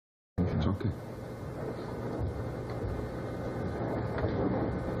It's okay.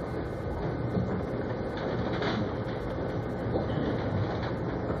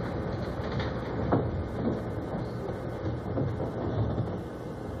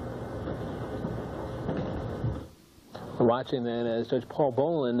 Watching then as Judge Paul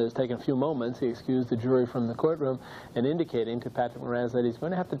Boland has taken a few moments, he excused the jury from the courtroom and indicating to Patrick Moraz that he's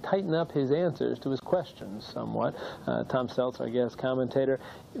going to have to tighten up his answers to his questions somewhat. Tom Seltz, our guest commentator,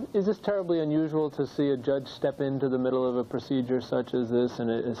 is this terribly unusual to see a judge step into the middle of a procedure such as this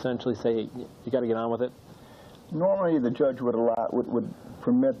and essentially say, you got to get on with it? Normally the judge would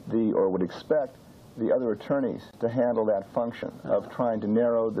permit or would expect the other attorneys to handle that function of trying to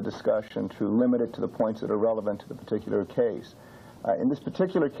narrow the discussion, to limit it to the points that are relevant to the particular case. In this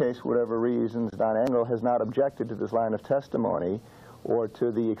particular case, for whatever reasons, Don Engel has not objected to this line of testimony or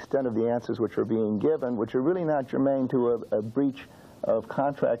to the extent of the answers which are being given, which are really not germane to a breach of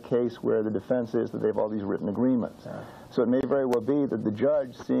contract case where the defense is that they have all these written agreements. So it may very well be that the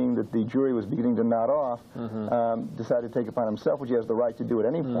judge, seeing that the jury was beginning to nod off, decided to take upon himself, which he has the right to do at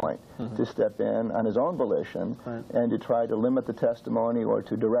any point, to step in on his own volition and to try to limit the testimony or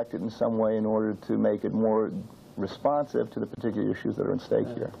to direct it in some way in order to make it more responsive to the particular issues that are at stake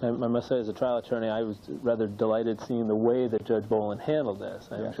here. I must say, as a trial attorney, I was rather delighted seeing the way that Judge Boland handled this.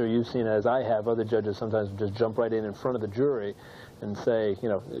 I'm sure you've seen, as I have, other judges sometimes just jump right in front of the jury and say, you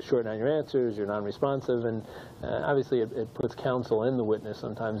know, shorten out your answers, you're non-responsive, and obviously it puts counsel and the witness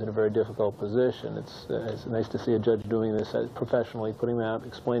sometimes in a very difficult position. It's nice to see a judge doing this professionally, putting out,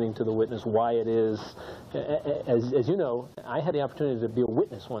 explaining to the witness why it is. As you know, I had the opportunity to be a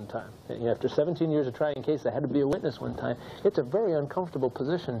witness one time. After 17 years of trying cases, I had to be a witness one time. It's a very uncomfortable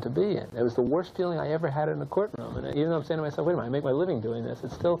position to be in. It was the worst feeling I ever had in a courtroom. And even though I'm saying to myself, wait a minute, I make my living doing this,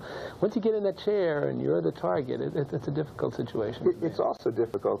 it's still, once you get in that chair and you're the target, it's a difficult situation. It's also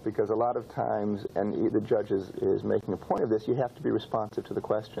difficult because a lot of times, and the judge is making a point of this, you have to be responsive to the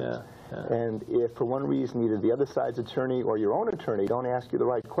questions. And if for one reason either the other side's attorney or your own attorney don't ask you the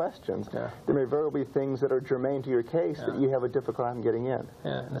right questions, there may very well be things that are germane to your case that you have a difficult time getting in.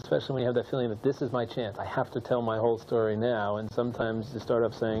 And especially when you have that feeling that this is my chance, I have to tell my whole story now, and sometimes you start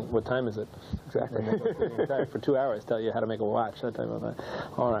off saying, what time is it? Exactly. For 2 hours, tell you how to make a watch, that type of thing.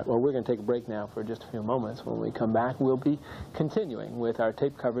 All right, well, we're going to take a break now for just a few moments. When we come back, we'll be continuing with our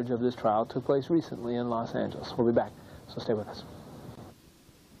tape coverage of this trial. It took place recently in Los Angeles. We'll be back, so stay with us.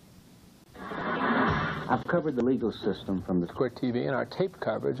 I've covered the legal system from the Court TV and our tape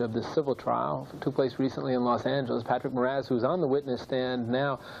coverage of this civil trial took place recently in Los Angeles. Patrick Moraz, who's on the witness stand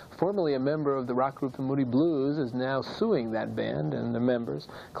now, formerly a member of the rock group the Moody Blues, is now suing that band and the members,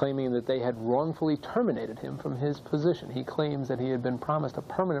 claiming that they had wrongfully terminated him from his position. He claims that he had been promised a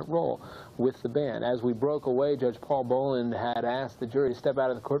permanent role with the band. As we broke away, Judge Paul Boland had asked the jury to step out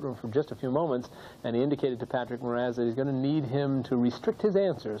of the courtroom for just a few moments, and he indicated to Patrick Moraz that he's going to need him to restrict his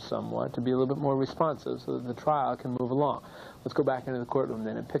answers somewhat, to be a little bit more responsive so that the trial can move along. Let's go back into the courtroom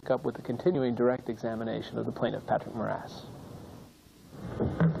then and pick up with the continuing direct examination of the plaintiff, Patrick Moraz.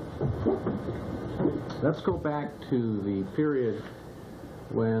 Let's go back to the period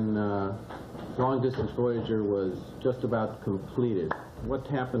when Long Distance Voyager was just about completed. What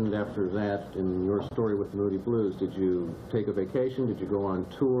happened after that in your story with the Moody Blues? Did you take a vacation? Did you go on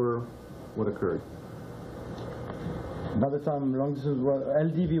tour? What occurred? By the time Long Distance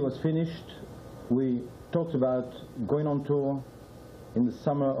LDV was finished, we talked about going on tour in the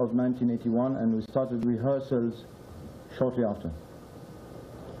summer of 1981, and we started rehearsals shortly after.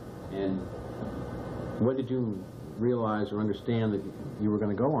 And when did you realize or understand that you were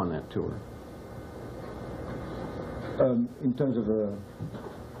going to go on that tour? In terms of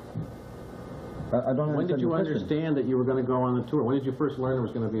I don't understand. When did you understand that you were going to go on the tour? When did you first learn there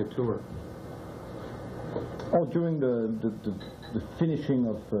was going to be a tour? Oh, during the finishing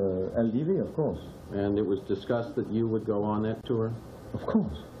of LDV, of course. And it was discussed that you would go on that tour? Of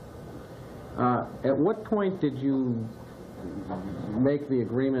course. At what point did you make the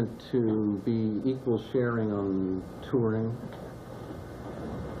agreement to be equal sharing on touring?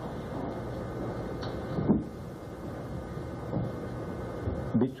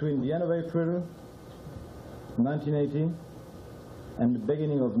 Between the end of April 1980 and the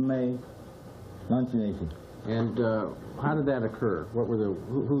beginning of May 1980. And how did that occur? What were the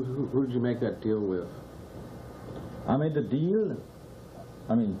who did you make that deal with? I made the deal,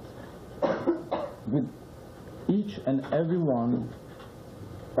 I mean, with each and every one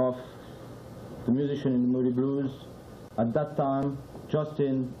of the musicians in the Moody Blues. At that time,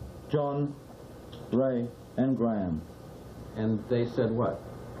 Justin, John, Ray, and Graham. And they said what?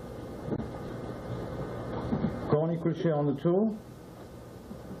 Corny could share on the tour,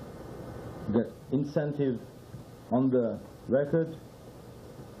 incentive on the record,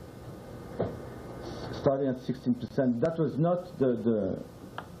 starting at 16%. That was not the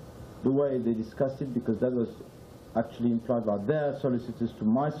way they discussed it, because that was actually implied by their solicitors to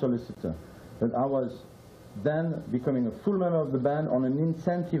my solicitor. But I was then becoming a full member of the band on an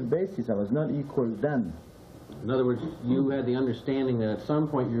incentive basis. I was not equal then. In other words, you had the understanding that at some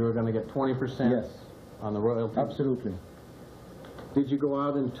point you were going to get 20% Yes. on the royalties? Absolutely. Did you go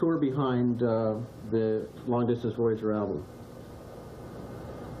out and tour behind the Long Distance Voyager album?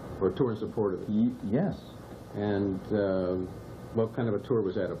 Or tour in support of it? Yes. And what kind of a tour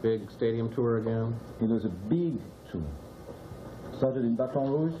was that? A big stadium tour again? It was a big tour. Started in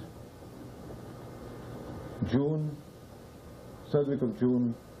Baton Rouge, June, third week of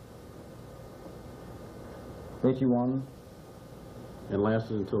June, 81, And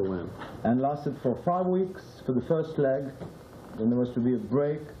lasted until when? and lasted for 5 weeks for the first leg. Then there was to be a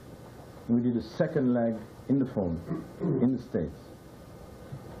break, and we did a second leg in the fall, in the States.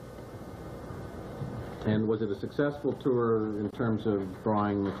 And was it a successful tour in terms of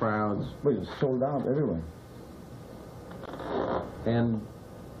drawing the crowds? Well, it was sold out everywhere. And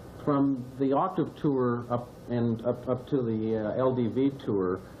from the Octave tour up to the LDV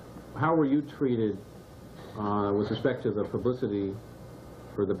tour, how were you treated with respect to the publicity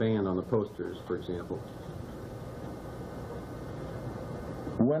for the band on the posters, for example?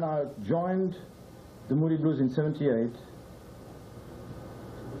 When I joined the Moody Blues in '78,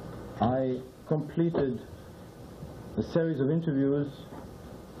 I completed a series of interviews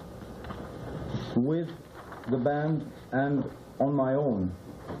with the band and on my own.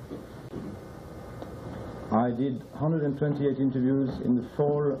 I did 128 interviews in the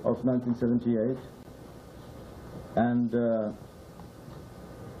fall of 1978, and the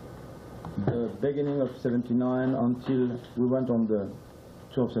beginning of '79 until we went on the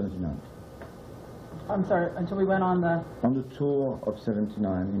tour of '79. I'm sorry, until we went on the... On the tour of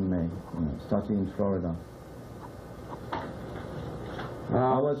 '79 in May, starting in Florida.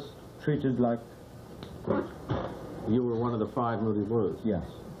 I was treated like... You were one of the 5 Moody Blues. Yes.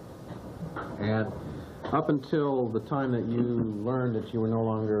 And up until the time that you learned that you were no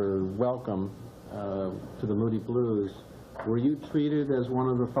longer welcome to the Moody Blues, were you treated as one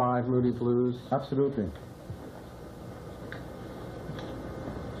of the 5 Moody Blues? Absolutely.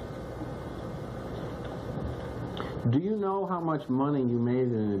 Do you know how much money you made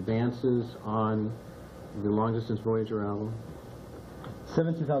in advances on the Long Distance Voyager album?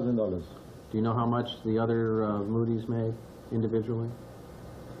 $70,000. Do you know how much the other Moody's made individually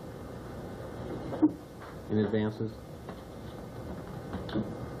in advances?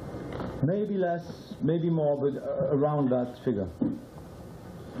 Maybe less, maybe more, but around that figure.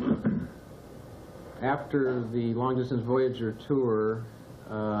 After the Long Distance Voyager tour,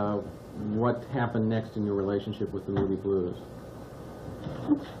 what happened next in your relationship with the Moody Blues?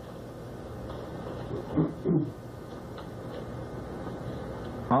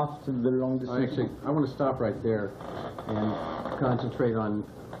 After the long distance... Actually, I want to stop right there and concentrate on...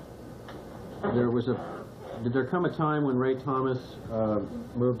 Did there come a time when Ray Thomas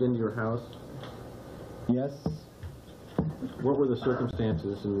moved into your house? Yes. What were the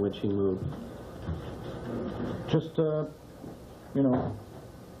circumstances in which he moved? Just,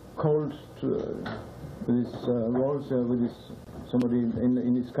 called to, with his Rolls, with somebody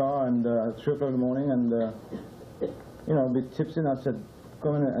in his car, and at 3 o'clock in the morning, and, a bit tipsy, and I said,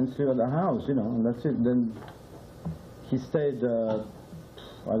 come in and sleep at the house, and that's it. Then he stayed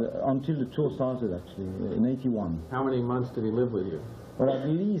until the tour started, actually, in '81. How many months did he live with you? Well, at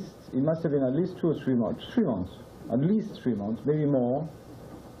least, it must have been at least 2 or 3 months. 3 months. At least 3 months, maybe more.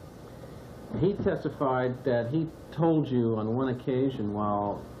 He testified that he told you on one occasion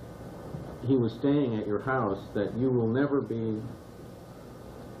while he was staying at your house that you will never be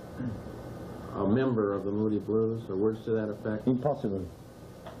a member of the Moody Blues, or words to that effect. Impossible.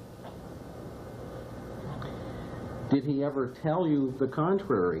 Did he ever tell you the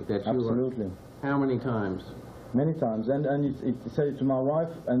contrary, that you Absolutely. were? How many times? Many times, and he said it to my wife,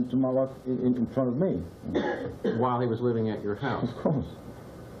 and to my wife in front of me. While he was living at your house? Of course.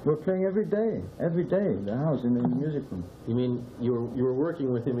 We're playing every day, in the house, in the music room. You mean you were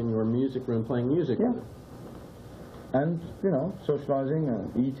working with him in your music room, playing music Yeah. with him? And, socializing and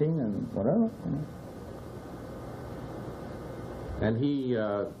eating and whatever. And he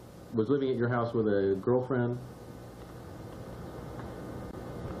was living at your house with a girlfriend?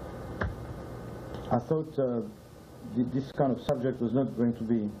 I thought this kind of subject was not going to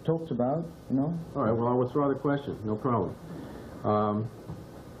be talked about, All right, well, I'll withdraw the question. No problem.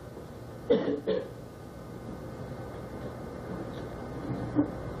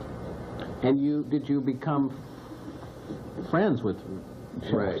 And did you become friends with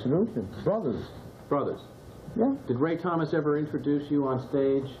Ray? Absolutely. Brothers. Brothers. Yeah. Did Ray Thomas ever introduce you on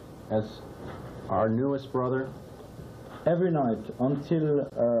stage as our newest brother? Every night until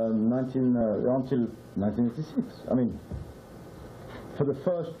 1986. I mean, for the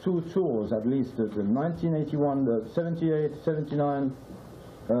first two tours, at least, the 1981, the 78, 79,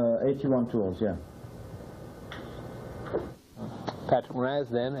 81 tours, yeah. Patrick Moraz,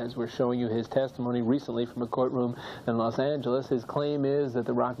 then, as we're showing you his testimony recently from a courtroom in Los Angeles, his claim is that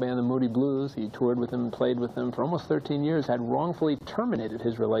the rock band the Moody Blues, he toured with them and played with them for almost 13 years, had wrongfully terminated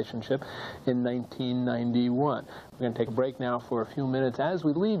his relationship in 1991. We're going to take a break now for a few minutes. As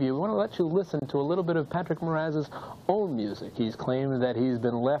we leave you, we want to let you listen to a little bit of Patrick Moraz's own music. He's claimed that he's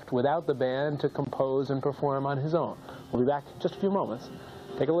been left without the band to compose and perform on his own. We'll be back in just a few moments.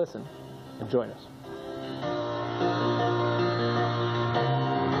 Take a listen and join us.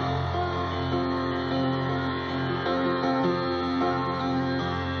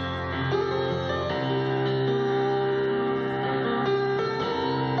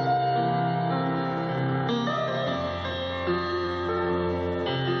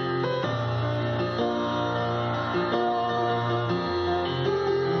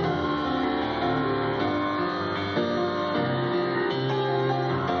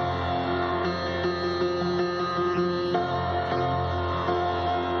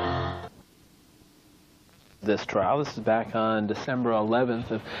 This trial. This is back on December 11th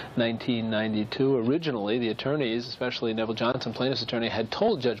of 1992. Originally, the attorneys, especially Neville Johnson, plaintiff's attorney, had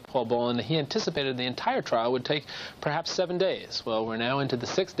told Judge Paul Boland that he anticipated the entire trial would take perhaps 7 days. Well, we're now into the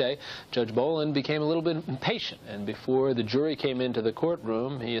 6th day. Judge Boland became a little bit impatient, and before the jury came into the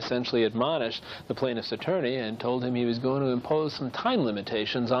courtroom, he essentially admonished the plaintiff's attorney and told him he was going to impose some time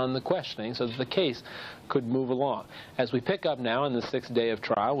limitations on the questioning so that the case could move along. As we pick up now in the 6th day of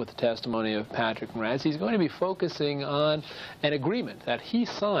trial with the testimony of Patrick Moraz, he's going to be focusing on an agreement that he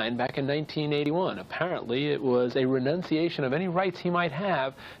signed back in 1981. Apparently, it was a renunciation of any rights he might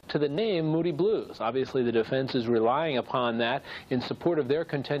have to the name Moody Blues. Obviously, the defense is relying upon that in support of their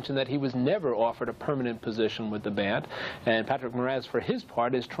contention that he was never offered a permanent position with the band. And Patrick Moraz, for his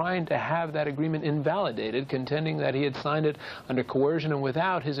part, is trying to have that agreement invalidated, contending that he had signed it under coercion and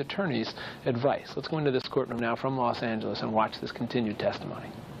without his attorney's advice. Let's go into this courtroom now from Los Angeles and watch this continued testimony.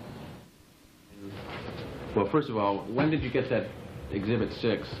 Well, first of all, when did you get that Exhibit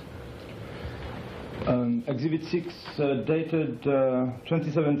 6? Exhibit 6, dated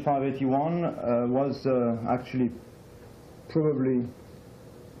 27/5/81, was actually probably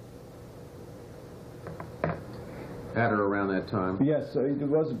At or around that time? Yes, it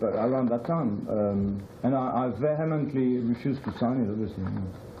was around that time, and I vehemently refused to sign it, obviously.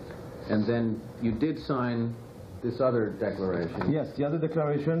 And then you did sign this other declaration? Yes, the other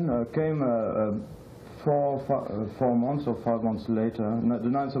declaration came 4 months or 5 months later, the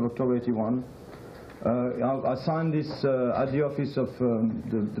 9th of October 81. I signed this at the office of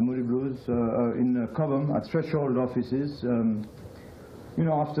the Moody Blues in Cobham, at Threshold offices. You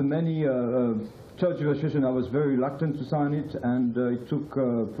know, after many church negotiations, I was very reluctant to sign it, and it took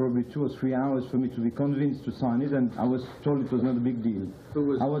probably 2 or 3 hours for me to be convinced to sign it, and I was told it was not a big deal.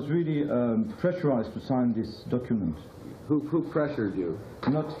 I was really pressurized to sign this document. Who pressured you?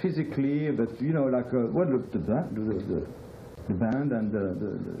 Not physically, but, you know, like, well, the band and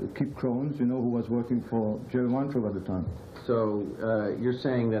the Kip Crones, you know, who was working for Jerry Weintraub at the time. So you're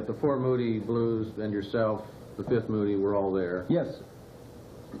saying that the 4 Moody Blues and yourself, the 5th Moody, were all there? Yes.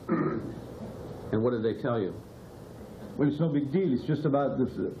 And what did they tell you? Well, it's no big deal. It's just about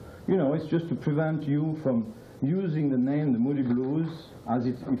this, you know, it's just to prevent you from using the name, the Moody Blues, as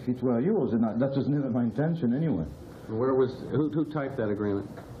if it were yours, and that was never my intention anyway. Where was, who typed that agreement?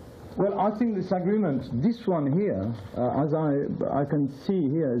 Well, I think this agreement, this one here, as I can see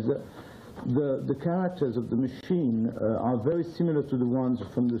here, is that the characters of the machine are very similar to the ones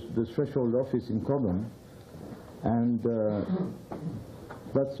from the Threshold office in Cobham, and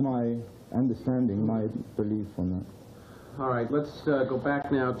that's my understanding, my belief on that. All right, let's go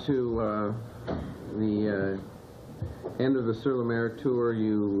back now to the end of the Sur La Mer tour.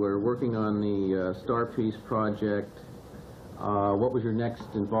 You were working on the Star Piece project. What was your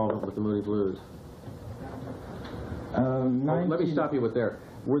next involvement with the Moody Blues? Let me stop you with there.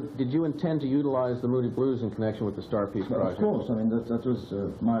 Did you intend to utilize the Moody Blues in connection with the Star Piece project? Of course. I mean, that was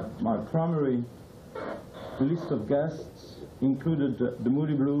my primary list of guests included the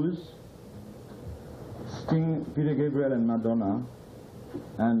Moody Blues, Sting, Peter Gabriel, and Madonna,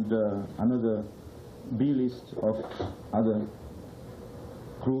 and another B list of other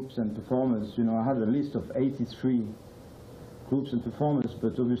groups and performers. You know, I had a list of 83 groups and performers,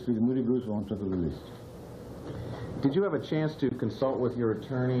 but obviously the Moody Blues were on top of the list. Did you have a chance to consult with your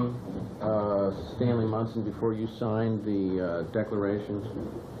attorney, Stanley Munson, before you signed the declaration?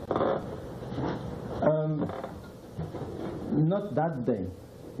 Not that day,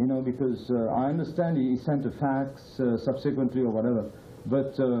 you know, because I understand he sent a fax subsequently or whatever,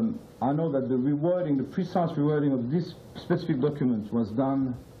 but I know that the rewording, the precise rewording of this specific document was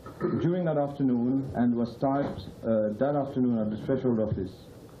done during that afternoon and was typed that afternoon at the threshold office.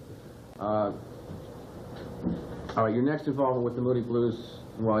 All right, your next involvement with the Moody Blues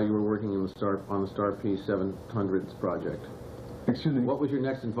while you were working on the Star P700s project. Excuse me? What was your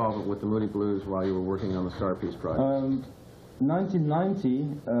next involvement with the Moody Blues while you were working on the Star Piece project?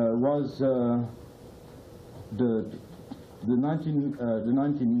 1990 was the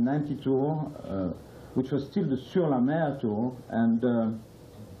 1990 tour, which was still the Sur la Mer tour, and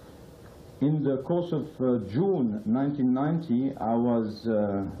in the course of June 1990, I was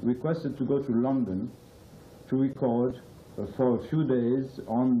requested to go to London to record for a few days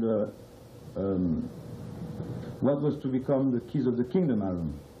on the what was to become the Keys of the Kingdom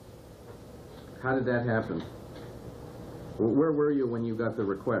album. How did that happen? Where were you when you got the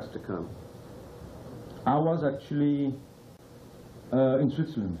request to come? I was actually in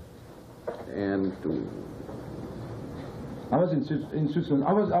Switzerland. And I was in Switzerland.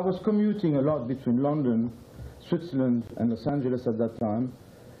 I was commuting a lot between London, Switzerland, and Los Angeles at that time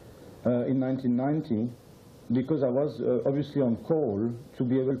in 1990, because I was obviously on call to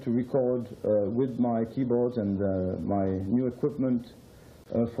be able to record with my keyboards and my new equipment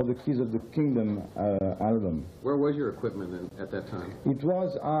for the Keys of the Kingdom album. Where was your equipment at that time? It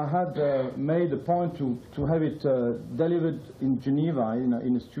was, I had made a point to have it delivered in Geneva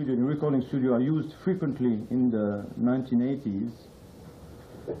in a studio, in a recording studio I used frequently in the 1980s.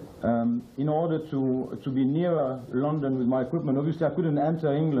 In order to be nearer London with my equipment. Obviously I couldn't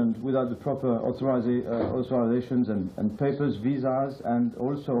enter England without the proper authorizations and papers, visas, and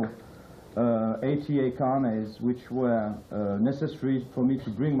also ATA carnets, which were necessary for me to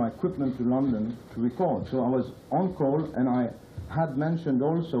bring my equipment to London to record. So I was on call, and I had mentioned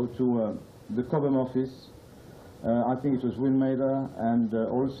also to the Cobham office, I think it was Will Mather, and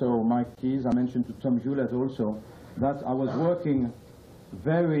also Mike Keys, I mentioned to Tom Hewlett also, that I was working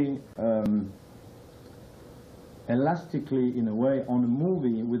very elastically, in a way, on a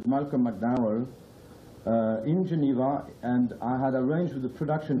movie with Malcolm McDowell in Geneva, and I had arranged with the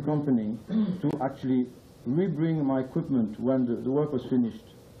production company to actually rebring my equipment when the work was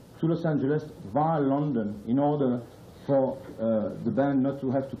finished to Los Angeles via London in order for the band not to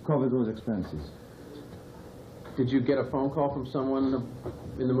have to cover those expenses. Did you get a phone call from someone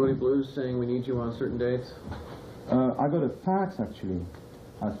in the Moody Blues saying we need you on certain dates? I got a fax, actually,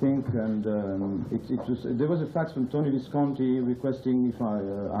 I think, and there was a fax from Tony Visconti requesting if I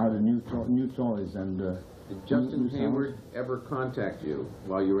had a new toys and. Did Justin Hayward ever contact you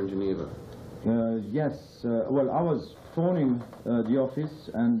while you were in Geneva? Yes. Well, I was phoning the office,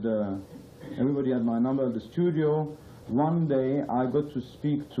 and everybody had my number at the studio. One day, I got to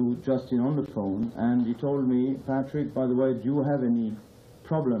speak to Justin on the phone, and he told me, Patrick, by the way, do you have any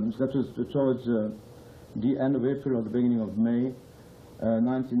problems? That was towards the end of April or the beginning of May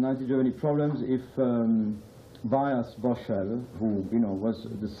 1990. Do you have any problems if Bias Boschel, who was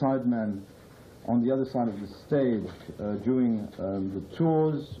the sideman on the other side of the stage during the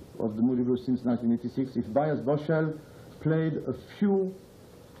tours of the Moody Blues since 1986, if Bias Boschel played a few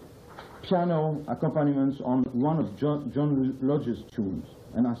piano accompaniments on one of John Lodge's tunes?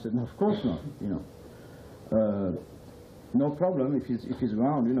 And I said, no, of course not, no problem if he's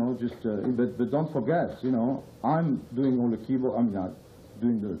around, just, but don't forget, I'm doing all the keyboard, I'm not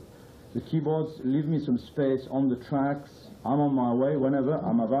doing the keyboards, leave me some space on the tracks, I'm on my way whenever,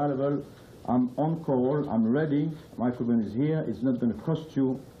 I'm available, I'm on call, I'm ready, my equipment is here, it's not going to cost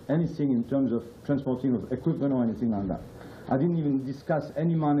you anything in terms of transporting of equipment or anything like that. I didn't even discuss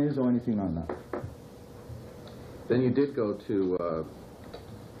any monies or anything like that. Then you did go to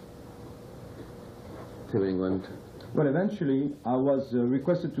England. Well, eventually, I was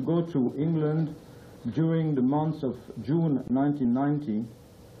requested to go to England during the months of June 1990,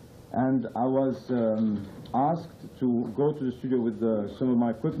 and I was asked to go to the studio with some of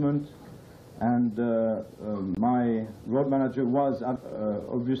my equipment, and my road manager was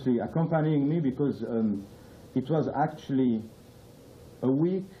obviously accompanying me because it was actually a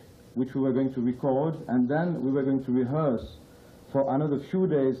week which we were going to record, and then we were going to rehearse for another few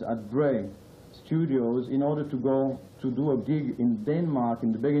days at Bray Studios in order to go to do a gig in Denmark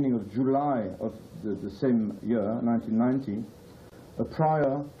in the beginning of July of the same year, 1990,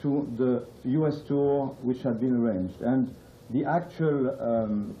 prior to the US tour which had been arranged. And the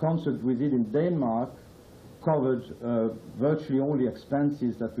actual concert we did in Denmark covered virtually all the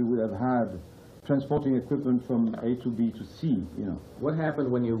expenses that we would have had transporting equipment from A to B to C, you know. What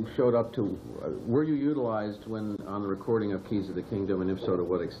happened when you showed up to, were you utilized when on the recording of Keys of the Kingdom, and if so, to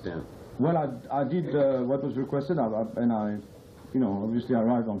what extent? Well, I did what was requested, and I, you know, obviously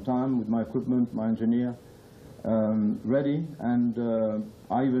arrived on time with my equipment, my engineer, ready, and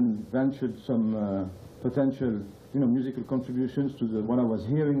I even ventured some potential, you know, musical contributions to what I was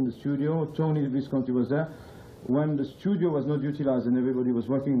hearing in the studio. Tony Visconti was there. When the studio was not utilized and everybody was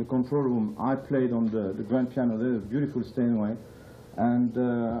working in the control room, I played on the grand piano there, a beautiful Steinway, and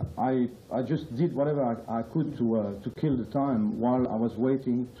I just did whatever I could to kill the time while I was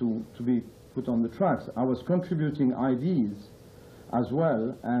waiting to be put on the tracks. I was contributing ideas as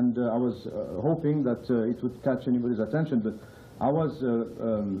well, and I was hoping that it would catch anybody's attention, but I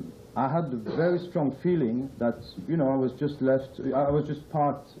had a very strong feeling that, you know, I was just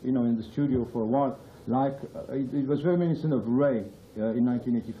parked, you know, in the studio for a while. Like, it was very reminiscent of Ray in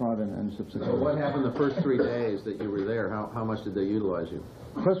 1985 and subsequently. So what happened the first 3 days that you were there? How much did they utilize you?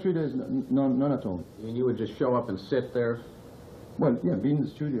 First 3 days, none at all. I mean, you would just show up and sit there? Well, yeah, be in the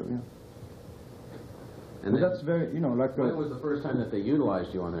studio, yeah. And but that's very, you know, like... when was the first time that they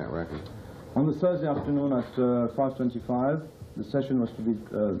utilized you on that record? On the Thursday afternoon at 5:25, the session was to be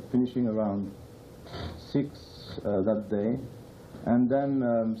finishing around 6 that day. And then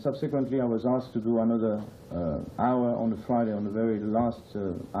subsequently I was asked to do another hour on the Friday, on the very last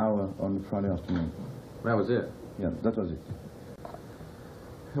hour on the Friday afternoon. That was it? Yeah, that was it.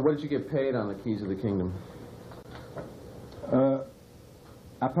 What did you get paid on the Keys of the Kingdom?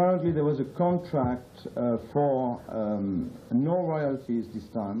 Apparently there was a contract for no royalties this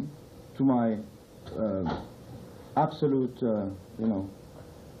time, to my absolute, you know,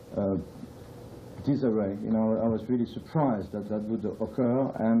 disarray. You know, I was really surprised that that would occur,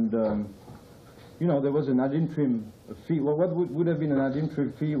 and you know, there was an ad interim fee. Well, what would have been an ad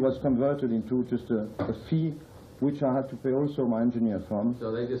interim fee was converted into just a fee, which I had to pay also my engineer from. So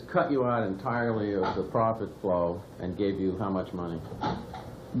they just cut you out entirely of the profit flow and gave you how much money?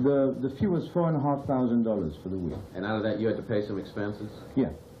 The fee was $4,500 for the week. And out of that you had to pay some expenses? Yeah.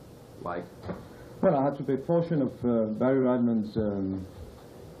 Like? Well, I had to pay a portion of Barry Radman's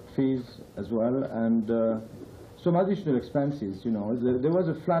fees as well, and some additional expenses, you know. There was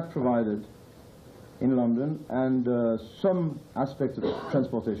a flat provided in London, and some aspect of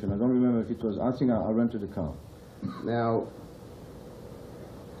transportation. I don't remember if it was, I think I rented a car. Now,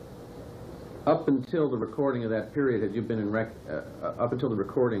 up until the recording of that period, had you been in up until the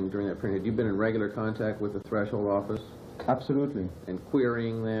recording during that period, had you been in regular contact with the Threshold office? Absolutely. And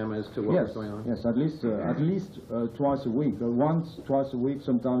querying them as to what was going on? Yes, at least twice a week. Twice a week,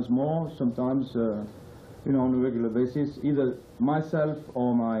 sometimes more, sometimes, you know, on a regular basis, either myself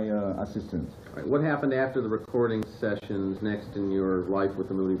or my assistant. Right. What happened after the recording sessions next in your life with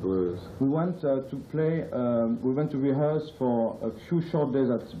the Moody Blues? We went to play, we went to rehearse for a few short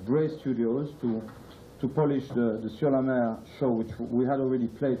days at Bray Studios to polish the Sur la Mer show, which we had already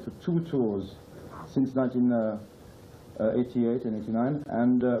played for 2 tours since 1988 and 89,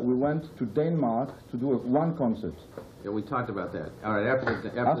 and we went to Denmark to do one concert. Yeah, we talked about that. All right,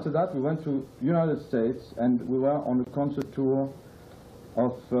 after that, we went to United States, and we were on a concert tour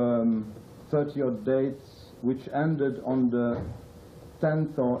of 30-odd dates, which ended on the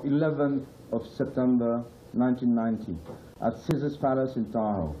 10th or 11th of September 1990 at Caesar's Palace in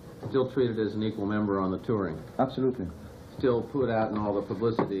Tahoe. Still treated as an equal member on the touring? Absolutely. Still Put out in all the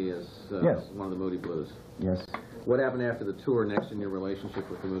publicity as yes. One of the Moody Blues? Yes. What happened after the tour next in your relationship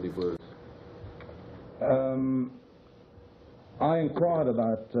with the Moody Blues? I inquired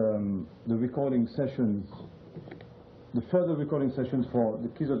about the recording sessions, the further recording sessions for the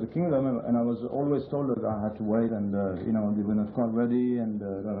Keys of the Kingdom, and I was always told that I had to wait, and you know, they were not quite ready, and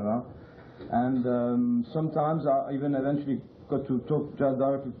blah, blah, blah. And sometimes I even eventually got to talk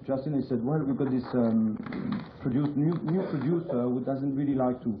directly to Justin. He said, well, we've got this new producer who doesn't really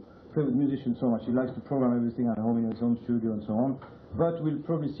like to play with musicians so much. He likes to program everything at home in his own studio and so on. But we'll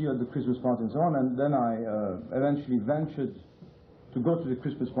probably see you at the Christmas party and so on. And then I eventually ventured to go to the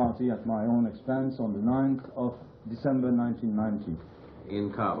Christmas party at my own expense on the 9th of December 1990.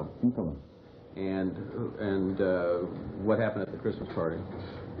 In Cabo? In Cabo. And what happened at the Christmas party?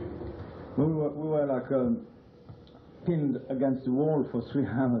 We were like pinned against the wall for 3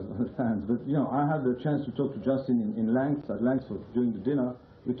 hours with the fans. But, you know, I had the chance to talk to Justin at length during the dinner.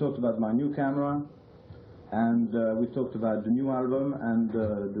 We talked about my new camera, and we talked about the new album and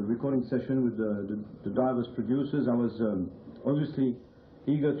the recording session with the diverse producers. I was obviously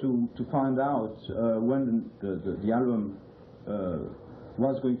eager to find out when the album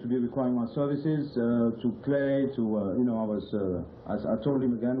was going to be requiring my services to play, to, you know, as I told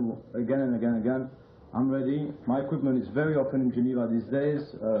him again and again, I'm ready. My equipment is very open in Geneva these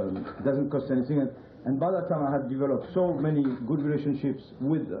days. It doesn't cost anything. And by that time, I had developed so many good relationships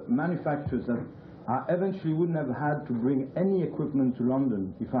with manufacturers that I eventually wouldn't have had to bring any equipment to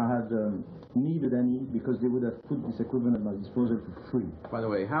London if I had needed any, because they would have put this equipment at my disposal for free. By the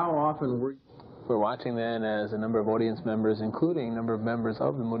way, how often were you... We're watching then as a number of audience members, including a number of members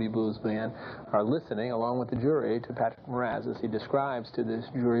of the Moody Blues Band, are listening, along with the jury, to Patrick Moraz as he describes to this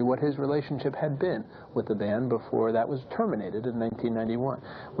jury what his relationship had been with the band before that was terminated in 1991.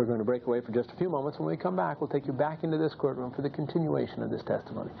 We're going to break away for just a few moments. When we come back, we'll take you back into this courtroom for the continuation of this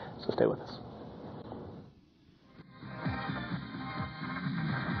testimony. So stay with us.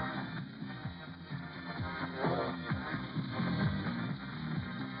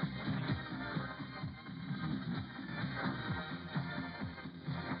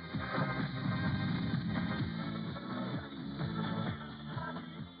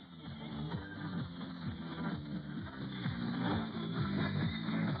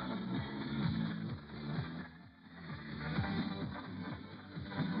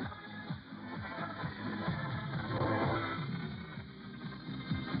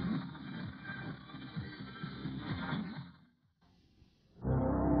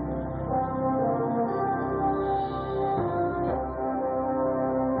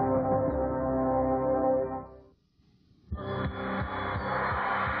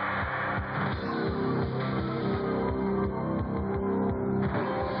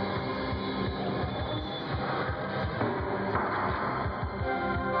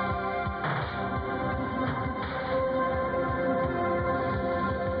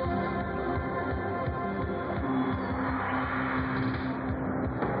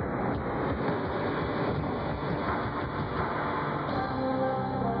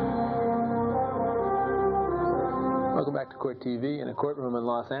 Welcome back to Court TV. In a courtroom in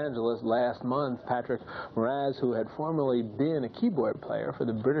Los Angeles last month, Patrick Moraz, who had formerly been a keyboard player for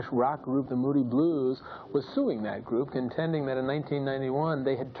the British rock group the Moody Blues, was suing that group, contending that in 1991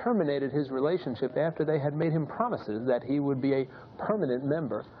 they had terminated his relationship after they had made him promises that he would be a permanent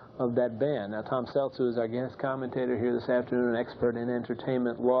member of that band. Now, Tom Seltz, who is our guest commentator here this afternoon, an expert in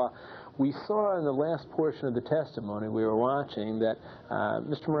entertainment law, we saw in the last portion of the testimony we were watching that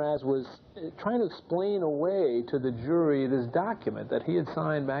Mr. Moraz was trying to explain away to the jury this document that he had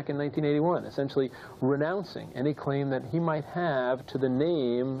signed back in 1981, essentially renouncing any claim that he might have to the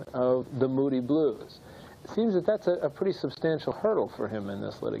name of the Moody Blues. It seems that that's a pretty substantial hurdle for him in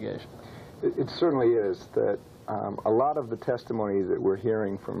this litigation. It certainly is. That a lot of the testimony that we're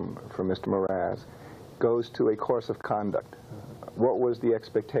hearing from Mr. Moraz goes to a course of conduct. What was the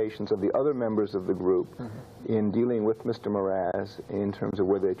expectations of the other members of the group in dealing with Mr. Moraz in terms of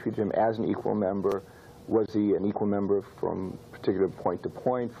whether they treated him as an equal member? Was he an equal member from particular point to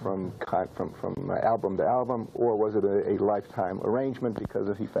point, from album to album, or was it a lifetime arrangement because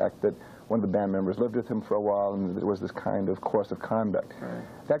of the fact that one of the band members lived with him for a while and there was this kind of course of conduct? Right.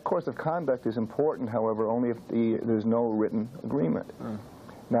 That course of conduct is important, however, only if there's no written agreement.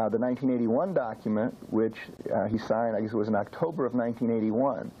 Now, the 1981 document, which he signed, I guess it was in October of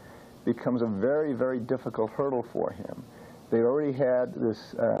 1981, becomes a very, very difficult hurdle for him. They already had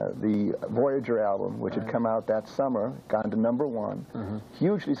this, the Voyager album, which had come out that summer, gone to #1,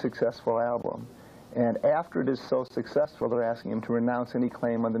 hugely successful album. And after it is so successful, they're asking him to renounce any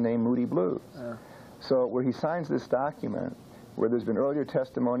claim on the name Moody Blues. So where he signs this document, where there's been earlier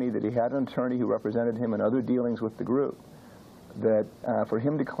testimony that he had an attorney who represented him in other dealings with the group, that for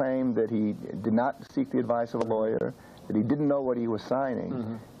him to claim that he did not seek the advice of a lawyer, that he didn't know what he was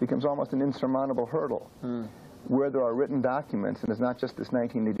signing, becomes almost an insurmountable hurdle. Where there are written documents, and it's not just this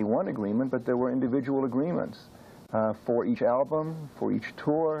 1981 agreement, but there were individual agreements for each album, for each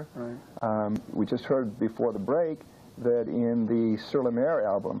tour. We just heard before the break that in the Sur la Mer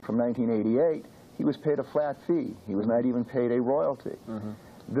album from 1988, he was paid a flat fee. He was not even paid a royalty.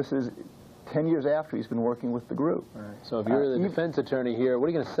 This is 10 years after he's been working with the group. So if you're the defense attorney here, what are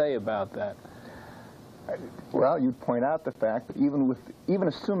you going to say about that? Well, you'd point out the fact that even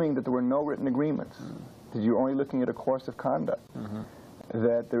assuming that there were no written agreements, that you're only looking at a course of conduct,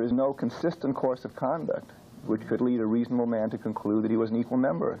 that there is no consistent course of conduct which could lead a reasonable man to conclude that he was an equal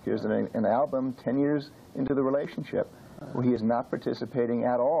member. Here's an album 10 years into the relationship where he is not participating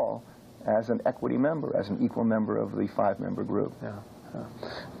at all as an equity member, as an equal member of the 5-member group.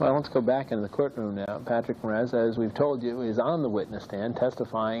 Well, let's go back into the courtroom now. Patrick Moraz, as we've told you, is on the witness stand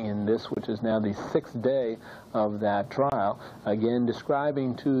testifying in this, which is now the 6th day of that trial, again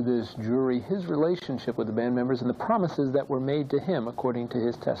describing to this jury his relationship with the band members and the promises that were made to him according to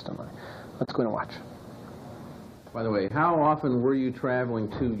his testimony. Let's go and watch. By the way, how often were you traveling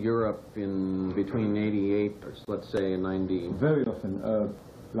to Europe in between 88, let's say, and 90? Very often,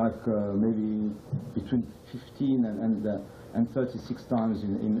 maybe between 15 and 36 times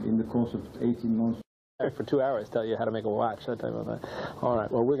in the course of 18 months. For 2 hours, tell you how to make a watch. That type of thing. All right,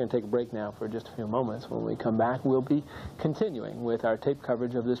 well, we're going to take a break now for just a few moments. When we come back, we'll be continuing with our tape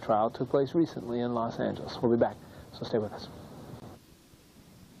coverage of this trial. It took place recently in Los Angeles. We'll be back, so stay with us.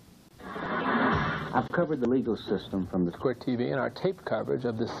 I've covered the legal system from the Court TV and our tape coverage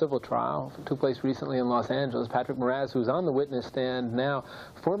of this civil trial took place recently in Los Angeles. Patrick Moraz, who's on the witness stand now,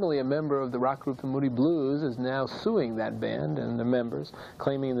 formerly a member of the rock group the Moody Blues, is now suing that band and the members,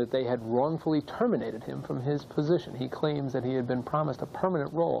 claiming that they had wrongfully terminated him from his position. He claims that he had been promised a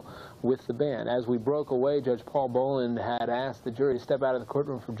permanent role with the band. As we broke away, Judge Paul Boland had asked the jury to step out of the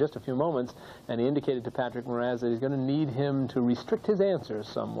courtroom for just a few moments, and he indicated to Patrick Moraz that he's going to need him to restrict his answers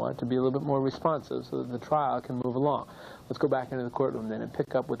somewhat, to be a little bit more responsive so that the trial can move along. Let's go back into the courtroom then and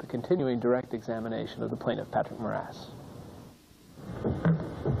pick up with the continuing direct examination of the plaintiff, Patrick Moraz.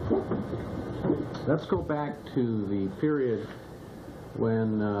 Let's go back to the period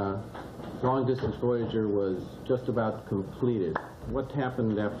when Long Distance Voyager was just about completed. What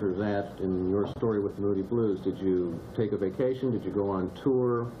happened after that in your story with Moody Blues? Did you take a vacation? Did you go on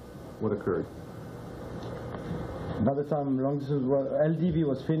tour? What occurred? By the time Long Distance LDV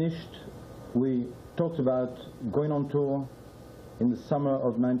was finished, we talked about going on tour in the summer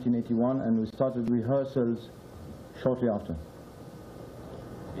of 1981, and we started rehearsals shortly after.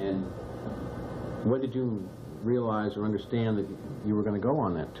 And when did you realize or understand that you were going to go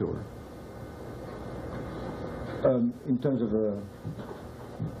on that tour? In terms of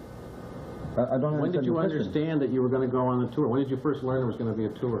I don't understand. When did you the question. understand that you were going to go on the tour? When did you first learn there was going to be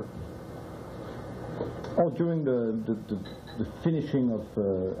a tour? Oh, during the finishing of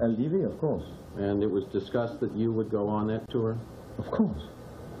LDV, of course. And it was discussed that you would go on that tour? Of course.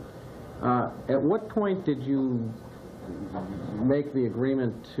 At what point did you make the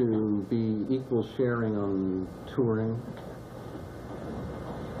agreement to be equal sharing on touring?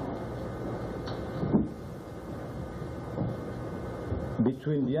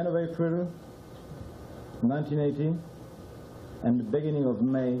 Between the end of April 1980 and the beginning of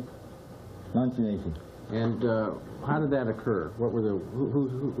May 1980. And how did that occur? What were the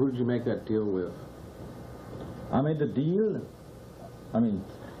who did you make that deal with? I made the deal,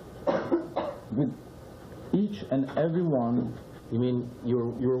 with each and every one. You mean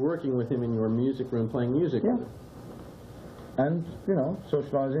you were working with him in your music room playing music? Yeah. With him? And,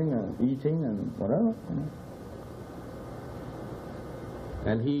 socializing and eating and whatever.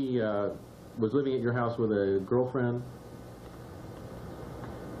 And he was living at your house with a girlfriend?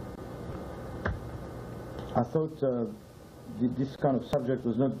 I thought this kind of subject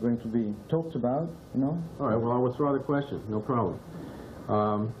was not going to be talked about, All right, well, I'll withdraw the question. No problem.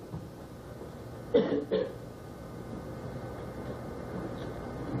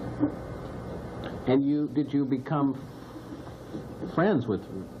 And did you become friends with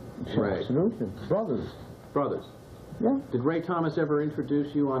Ray? Absolutely. Brothers. Brothers? Yeah. Did Ray Thomas ever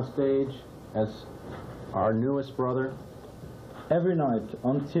introduce you on stage as our newest brother? Every night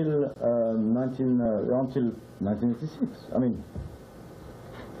until 1986.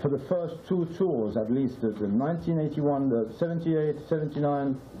 For the first 2 tours, at least, the 1981, the 78,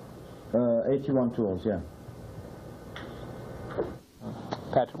 79, 81 tours, yeah.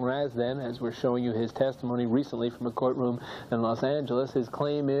 Patrick Moraz, then, as we're showing you his testimony recently from a courtroom in Los Angeles, his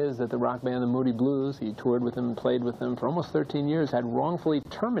claim is that the rock band the Moody Blues, he toured with them and played with them for almost 13 years, had wrongfully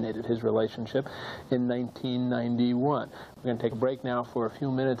terminated his relationship in 1991. We're going to take a break now for a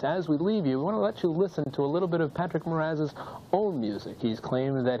few minutes. As we leave you, we want to let you listen to a little bit of Patrick Moraz's own music. He's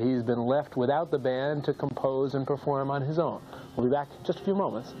claimed that he's been left without the band to compose and perform on his own. We'll be back in just a few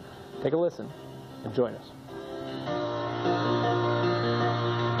moments. Take a listen and join us.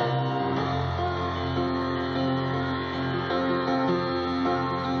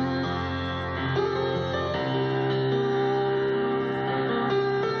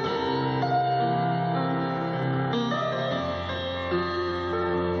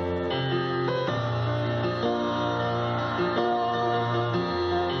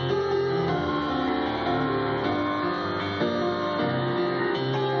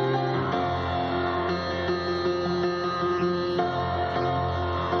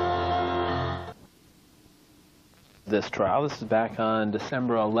 this trial. This is back on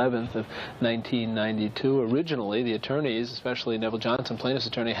December 11th of 1992. Originally, the attorneys, especially Neville Johnson, plaintiff's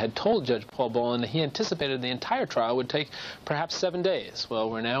attorney, had told Judge Paul Boland that he anticipated the entire trial would take perhaps 7 days. Well,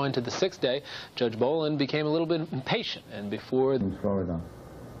 we're now into the 6th day. Judge Boland became a little bit impatient, and before... In Florida.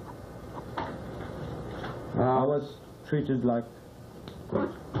 I was treated like...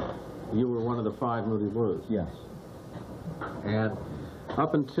 You were one of the 5 Moody Blues. Yes. And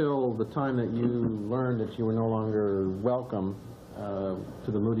up until the time that you learned that you were no longer welcome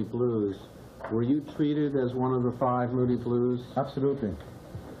to the Moody Blues, were you treated as one of the 5 Moody Blues? Absolutely.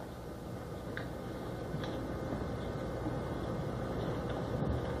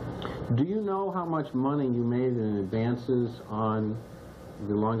 Do you know how much money you made in advances on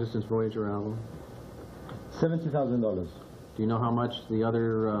the Long Distance Voyager album? $70,000. Do you know how much the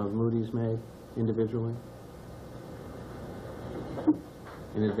other Moody's made individually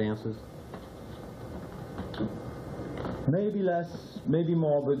in advances? Maybe less, maybe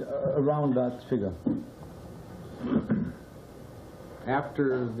more, but around that figure.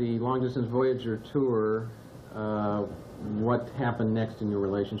 After the Long Distance Voyager tour, what happened next in your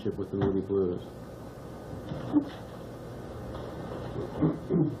relationship with the Moody Blues?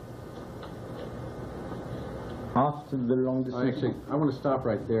 After the long distance... Actually, I want to stop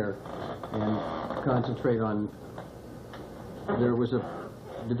right there and concentrate on...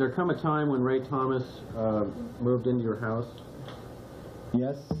 Did there come a time when Ray Thomas moved into your house?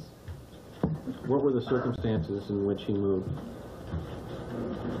 Yes. What were the circumstances in which he moved?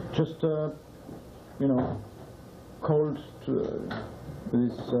 Just, you know, cold with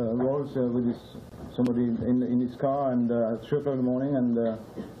his rolls, with his somebody in his car, and at 3 o'clock in the morning, and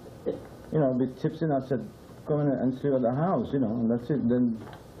you know, a bit tipsy, and I said, come in and sleep at the house, you know, and that's it. Then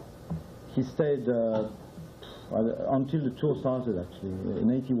he stayed until the tour started, actually,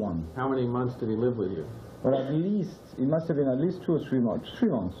 in '81. How many months did he live with you? Well, at least, it must have been at least 2 or 3 months. 3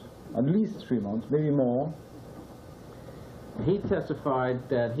 months. At least 3 months, maybe more. He testified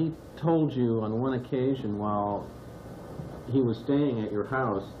that he told you on one occasion while he was staying at your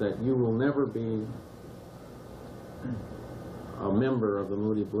house that you will never be a member of the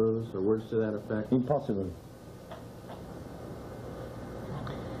Moody Blues, or words to that effect. Impossible.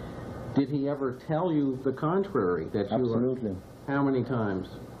 Did he ever tell you the contrary? That you Absolutely. How many times?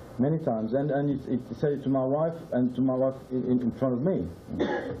 Many times, and it said it to my wife, and to my wife in front of me.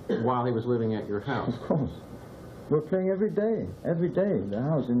 While he was living at your house? Of course. We're playing every day, in the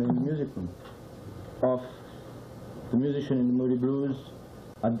house, in the music room, of the musician in the Moody Blues.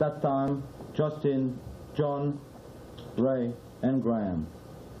 At that time, Justin, John, Ray, and Graham.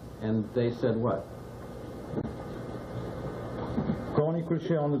 And they said what? Corny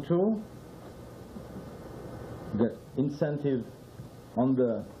Crochet on the tour, the incentive on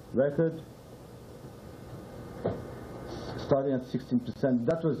the record, starting at 16%.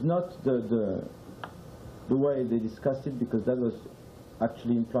 That was not the way they discussed it, because that was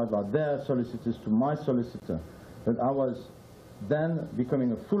actually implied by their solicitors to my solicitor, that I was then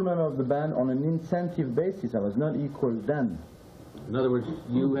becoming a full member of the band on an incentive basis. I was not equal then. In other words,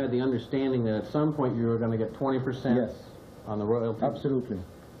 you had the understanding that at some point you were going to get 20% Yes. on the royalties? Absolutely.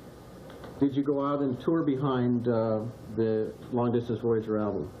 Did you go out and tour behind the Long Distance Voyager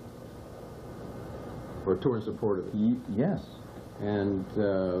album? Or tour in support of it? Yes. And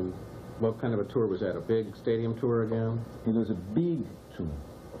what kind of a tour was that? A big stadium tour again? It was a big tour.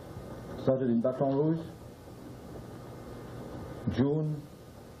 Started in Baton Rouge, June,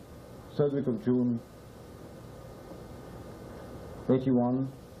 3rd week of June, '81.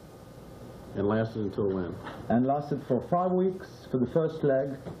 And lasted until when? And lasted for 5 weeks for the first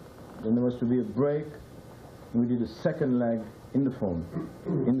leg. Then there was to be a break, and we did a second leg in the fall,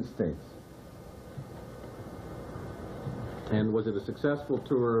 in the States. And was it a successful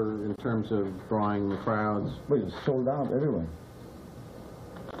tour in terms of drawing the crowds? Well, it was sold out everywhere.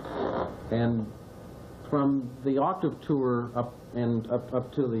 And from the Octave tour up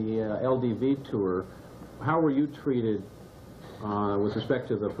to the LDV tour, how were you treated with respect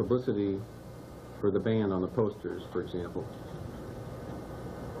to the publicity for the band on the posters, for example?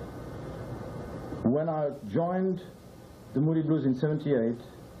 When I joined the Moody Blues in '78,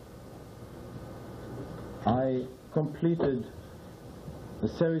 I completed a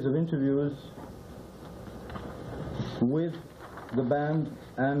series of interviews with the band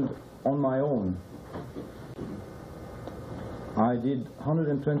and on my own. I did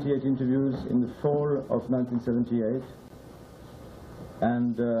 128 interviews in the fall of 1978,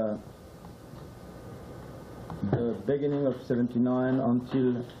 and the beginning of '79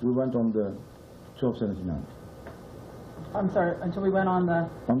 until we went on the tour of '79. I'm sorry, until we went on the...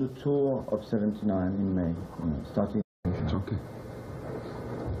 On the tour of '79 in May, starting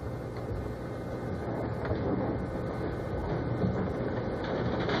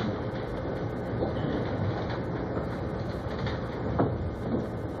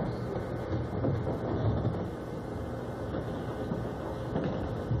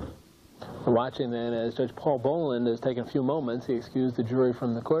Watching then as Judge Paul Boland has taken a few moments, he excused the jury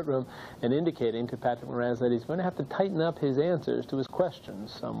from the courtroom and indicating to Patrick Moraz that he's going to have to tighten up his answers to his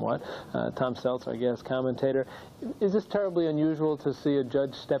questions somewhat. Tom Seltz, our guest commentator, is this terribly unusual to see a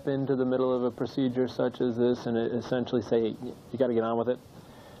judge step into the middle of a procedure such as this and essentially say, you got to get on with it?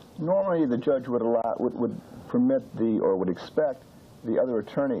 Normally the judge would permit or would expect the other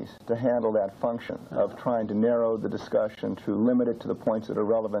attorneys to handle that function of trying to narrow the discussion, to limit it to the points that are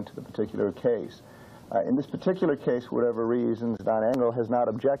relevant to the particular case. In this particular case, for whatever reasons, Don Engel has not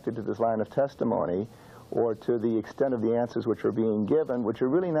objected to this line of testimony or to the extent of the answers which are being given, which are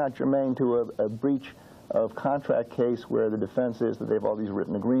really not germane to a breach of contract case where the defense is that they have all these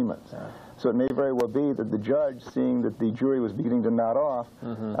written agreements. So it may very well be that the judge, seeing that the jury was beginning to nod off,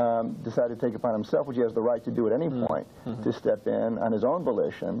 decided to take upon himself, which he has the right to do at any point, to step in on his own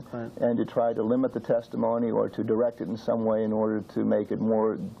volition and to try to limit the testimony or to direct it in some way in order to make it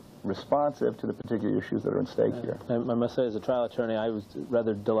more responsive to the particular issues that are in stake here. I must say, as a trial attorney, I was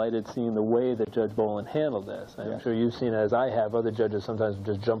rather delighted seeing the way that Judge Boland handled this. I'm sure you've seen, as I have, other judges sometimes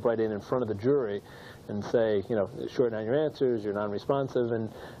just jump right in front of the jury and say, you know, shorten on your answers, you're non-responsive, and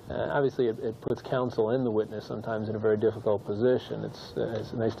obviously it puts counsel and the witness sometimes in a very difficult position.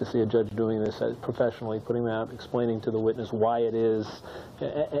 It's nice to see a judge doing this professionally, putting them out, explaining to the witness why it is.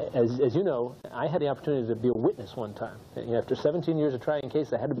 As you know, I had the opportunity to be a witness one time. After 17 years of trying a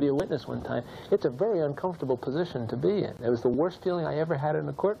case, I had to be a witness one time. It's a very uncomfortable position to be in. It was the worst feeling I ever had in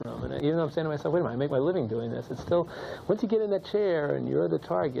a courtroom. And even though I'm saying to myself, wait a minute, I make my living doing this, it's still, once you get in that chair and you're the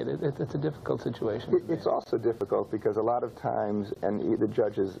target, it's a difficult situation. It's also difficult because a lot of times, and the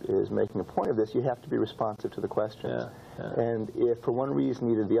judge is making a point of this, you have to be responsive to the questions. And if for one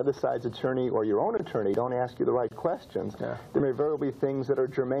reason either the other side's attorney or your own attorney don't ask you the right questions, there may very well be things that are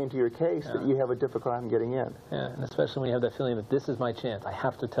germane to your case that you have a difficult time getting in. And especially when you have that feeling that this is my chance, I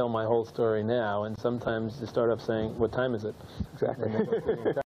have to tell my whole story now, and sometimes you start off saying, what time is it? Exactly.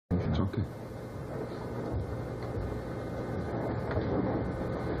 It's okay.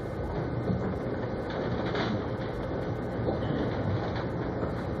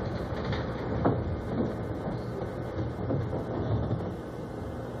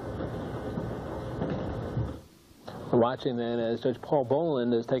 Watching then as Judge Paul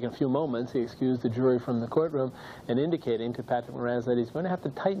Boland has taken a few moments, he excused the jury from the courtroom and indicating to Patrick Moraz that he's going to have to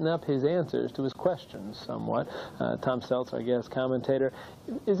tighten up his answers to his questions somewhat. Tom Seltz, our guest commentator,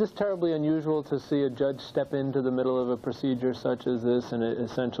 is this terribly unusual to see a judge step into the middle of a procedure such as this and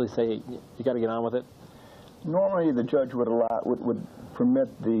essentially say, you got to get on with it? Normally the judge would permit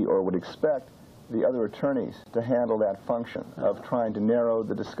or would expect the other attorneys to handle that function of trying to narrow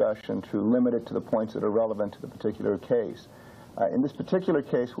the discussion, to limit it to the points that are relevant to the particular case. In this particular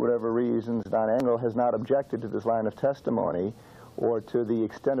case, for whatever reasons, Don Engel has not objected to this line of testimony or to the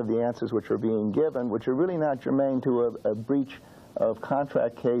extent of the answers which are being given, which are really not germane to a breach of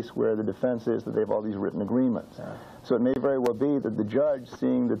contract case where the defense is that they have all these written agreements. So it may very well be that the judge,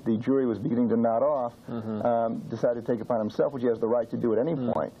 seeing that the jury was beginning to nod off, decided to take upon himself, which he has the right to do at any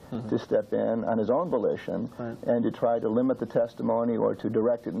point, to step in on his own volition and to try to limit the testimony or to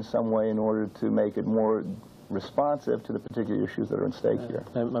direct it in some way in order to make it more responsive to the particular issues that are in stake here.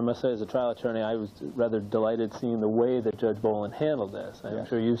 I must say, as a trial attorney, I was rather delighted seeing the way that Judge Boland handled this. I'm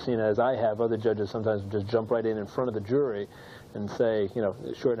sure you've seen, as I have, other judges sometimes just jump right in front of the jury and say, you know,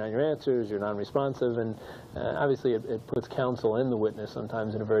 shorten on your answers, you're non-responsive, and obviously it puts counsel and the witness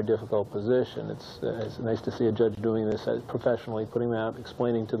sometimes in a very difficult position. It's nice to see a judge doing this professionally, putting them out,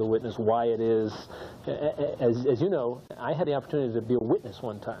 explaining to the witness why it is. As you know, I had the opportunity to be a witness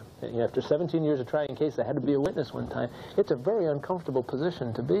one time. After 17 years of trying a case, I had to be a witness one time. It's a very uncomfortable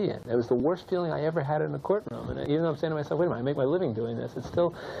position to be in. It was the worst feeling I ever had in a courtroom. And even though I'm saying to myself, wait a minute, I make my living doing this, it's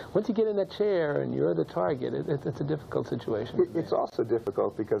still, once you get in that chair and you're the target, it's a difficult situation. It's also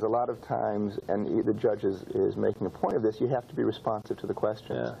difficult because a lot of times, and the judge is making a point of this, you have to be responsive to the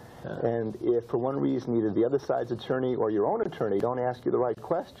questions. And if for one reason either the other side's attorney or your own attorney don't ask you the right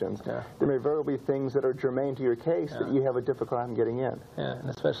questions, there may very well be things that are germane to your case that you have a difficult time getting in. And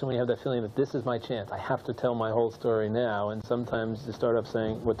especially when you have that feeling that this is my chance, I have to tell my whole story now, and sometimes you start off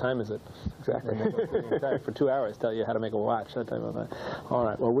saying, what time is it? Exactly. For 2 hours, tell you how to make a watch, that type of thing. All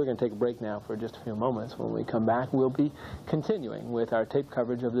right, well, we're going to take a break now for just a few moments. When we come back, we'll be continuing with our tape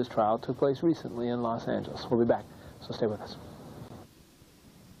coverage of this trial. It took place recently in Los Angeles. We'll be back, so stay with us.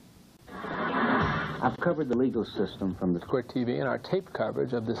 I've covered the legal system from the Court TV and our tape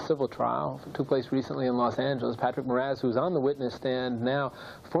coverage of this civil trial took place recently in Los Angeles. Patrick Moraz, who's on the witness stand now,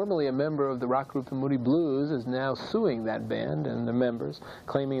 formerly a member of the rock group the Moody Blues, is now suing that band and the members,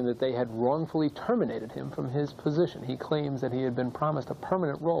 claiming that they had wrongfully terminated him from his position. He claims that he had been promised a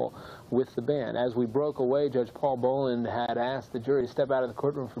permanent role with the band. As we broke away, Judge Paul Boland had asked the jury to step out of the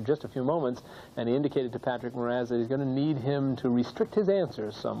courtroom for just a few moments, and he indicated to Patrick Moraz that he's going to need him to restrict his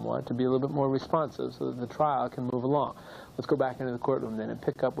answers somewhat, to be a little bit more responsive so that the trial can move along. Let's go back into the courtroom then and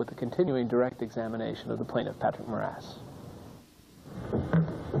pick up with the continuing direct examination of the plaintiff, Patrick Moraz.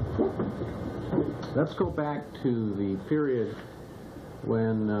 Let's go back to the period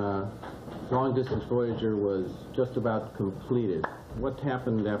when Long Distance Voyager was just about completed. What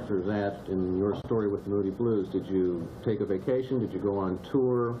happened after that in your story with the Moody Blues? Did you take a vacation? Did you go on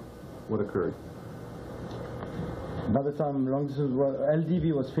tour? What occurred? By the time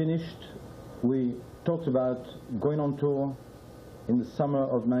LDV was finished, we talked about going on tour in the summer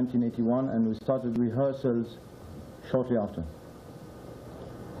of 1981, and we started rehearsals shortly after.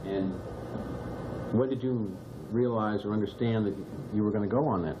 And when did you realize or understand that you were going to go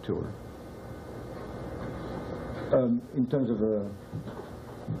on that tour? In terms of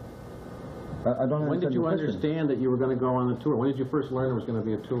I don't understand. When did you the question. understand that you were going to go on the tour? When did you first learn there was going to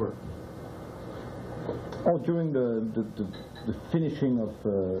be a tour? Oh, during the finishing of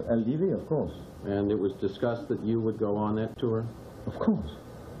LDV, of course. And it was discussed that you would go on that tour? Of course.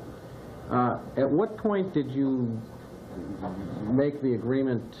 At what point did you make the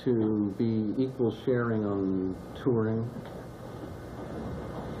agreement to be equal sharing on touring?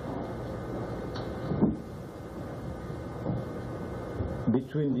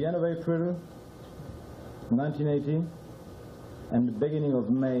 Between the end of April 1980 and the beginning of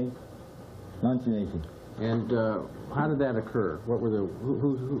May 1980. And how did that occur? What were the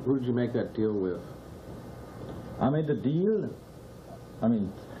who did you make that deal with? I made the deal,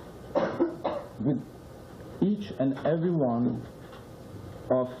 with each and every one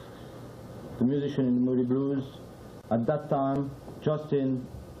of the musicians in the Moody Blues. At that time, Justin,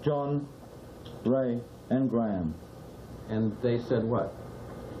 John, Ray, and Graham. And they said what?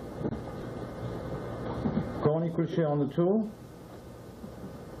 Corny could share on the tour.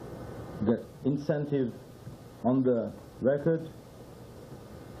 The incentive on the record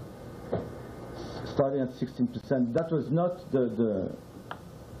starting at 16%. That was not the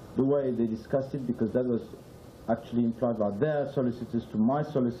way they discussed it, because that was actually implied by their solicitors to my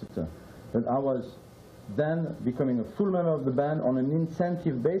solicitor, that I was then becoming a full member of the band on an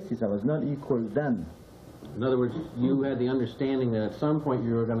incentive basis. I was not equal then. In other words, you had the understanding that at some point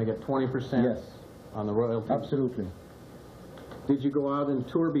you were going to get 20% Yes. on the royalties? Absolutely. Did you go out and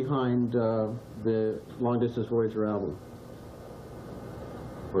tour behind the Long Distance Voyager album?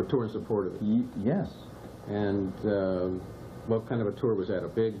 Or tour in support of it? Yes. And what kind of a tour was that? A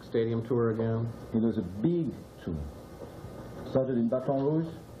big stadium tour again? It was a big tour. Started in Baton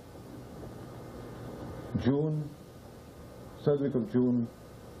Rouge, June, third week of June,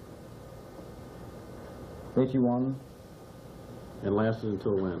 81. And lasted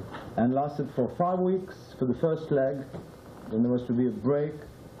until when? And lasted for 5 weeks for the first leg. Then there was to be a break.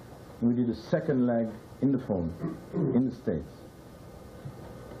 We did a second leg in the fall, in the States.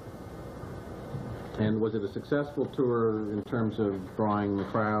 And was it a successful tour in terms of drawing the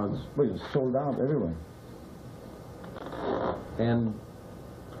crowds? Well, it was sold out everywhere. And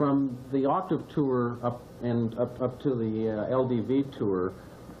from the Octave tour up to the LDV tour,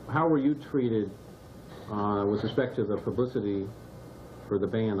 how were you treated with respect to the publicity for the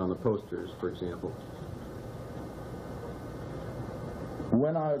band on the posters, for example?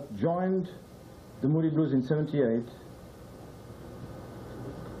 When I joined the Moody Blues in '78,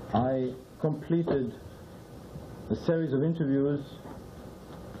 I completed a series of interviews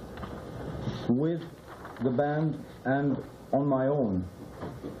with the band and on my own.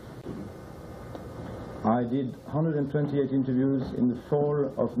 I did 128 interviews in the fall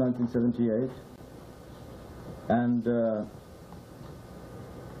of 1978, and the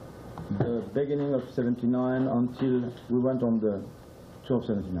beginning of '79 until we went on the tour of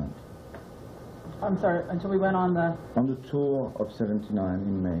 '79. I'm sorry, until we went on the... On the tour of '79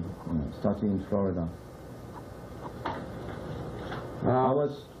 in May, starting in Florida. I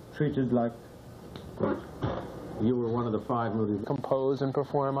was treated like... You were one of the 5 Moody. Compose and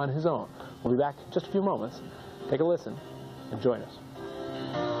perform on his own. We'll be back in just a few moments. Take a listen and join us.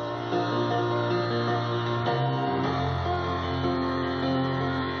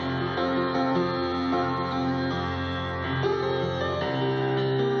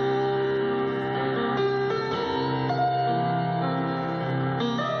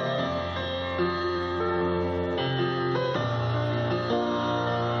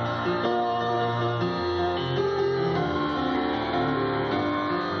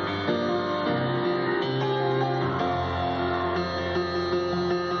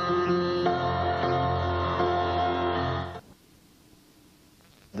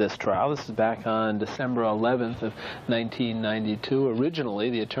 this trial. This is back on December 11th of 1992.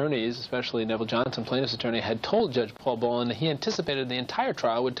 Originally, the attorneys, especially Neville Johnson, plaintiff's attorney, had told Judge Paul Boland that he anticipated the entire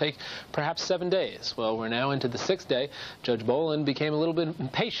trial would take perhaps 7 days. Well, we're now into the 6th day. Judge Boland became a little bit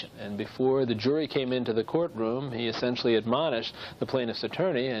impatient, and before the jury came into the courtroom, he essentially admonished the plaintiff's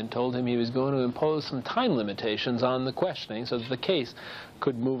attorney and told him he was going to impose some time limitations on the questioning so that the case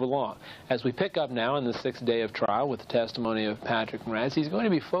could move along. As we pick up now in the 6th day of trial with the testimony of Patrick Moraz, he's going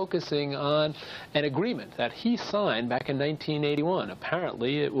to be focusing on an agreement that he signed back in 1981.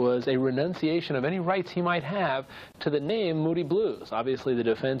 Apparently, it was a renunciation of any rights he might have to the name Moody Blues. Obviously, the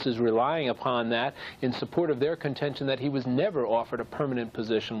defense is relying upon that in support of their contention that he was never offered a permanent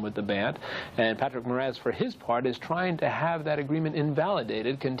position with the band. And Patrick Moraz, for his part, is trying to have that agreement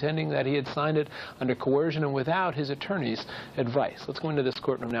invalidated, contending that he had signed it under coercion and without his attorney's advice. Let's go into this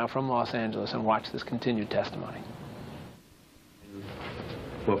courtroom now from Los Angeles and watch this continued testimony.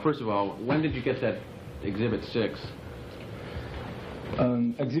 Well, first of all, when did you get that Exhibit 6?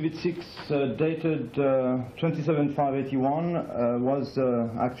 Exhibit 6, dated 27/5/81, was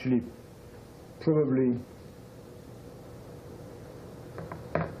actually probably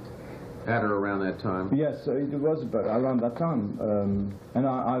At or around that time? yes, it was around that time, and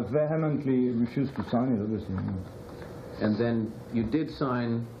I vehemently refused to sign it, obviously. And then you did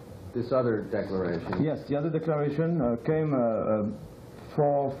sign this other declaration. Yes, the other declaration came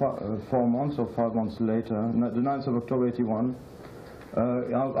 4 months or 5 months later, the 9th of October 81.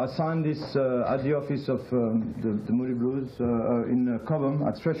 I signed this at the office of the Moody Blues in Cobham,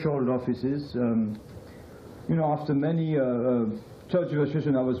 at Threshold offices. You know, after many church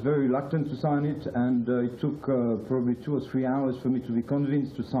negotiations, I was very reluctant to sign it, and it took probably 2 or 3 hours for me to be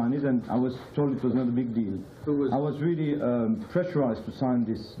convinced to sign it, and I was told it was not a big deal. I was really pressurized to sign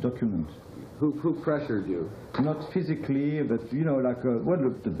this document. Who pressured you? Not physically, but, you know, like, what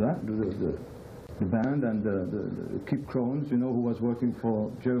looked at that? The band and the Kip Crones, you know, who was working for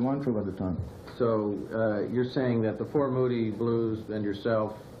Jerry Weintraub at the time. So you're saying that the 4 Moody Blues and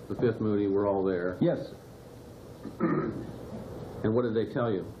yourself, the 5th Moody, were all there? Yes. And what did they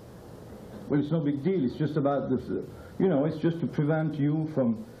tell you? Well, it's no big deal. It's just about this, you know, it's just to prevent you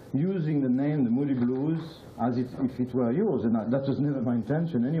from using the name, the Moody Blues, as if it were yours, and that was never my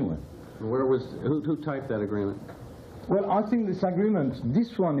intention anyway. Where was, who typed that agreement? Well, I think this agreement,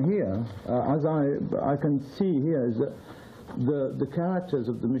 this one here, as I can see here, is that the characters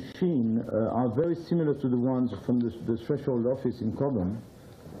of the machine are very similar to the ones from the Threshold office in Cobham,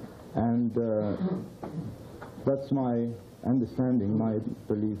 and that's my understanding, my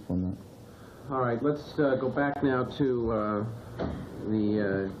belief on that. All right, let's go back now to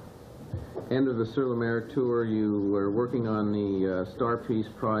the end of the Sur La Mer tour. You were working on the Star Piece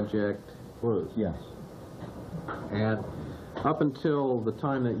project. Well, yes. And up until the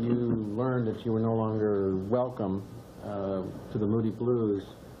time that you learned that you were no longer welcome to the Moody Blues,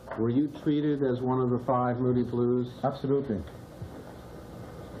 were you treated as one of the 5 Moody Blues? Absolutely.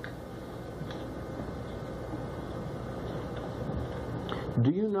 Do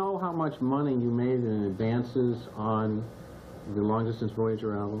you know how much money you made in advances on the Long Distance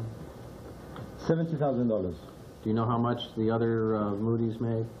Voyager album? $70,000. Do you know how much the other Moody's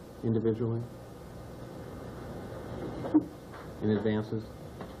made individually in advances?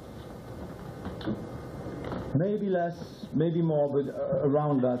 Maybe less, maybe more, but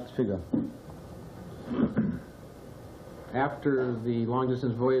around that figure. After the Long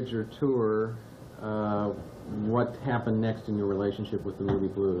Distance Voyager tour, what happened next in your relationship with the Moody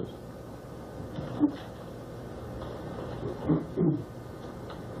Blues?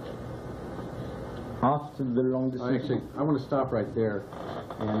 After the long distance... Actually, I want to stop right there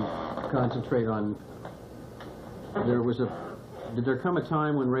and concentrate on, did there come a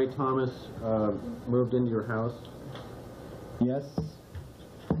time when Ray Thomas moved into your house? Yes.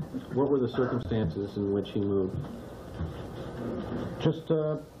 What were the circumstances in which he moved? Just,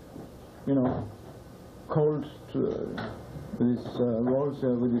 you know, cold with his rolls,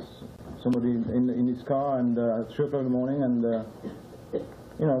 with somebody in his car, and at 3 o'clock in the morning, and,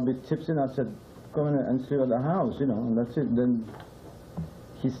 you know, a bit tipsy, and I said, come in and sleep at the house, you know, and that's it. Then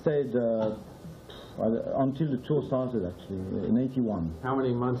he stayed until the tour started, actually, in 81. How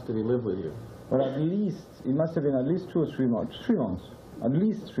many months did he live with you? Well, at least, it must have been at least 2 or 3 months. 3 months. At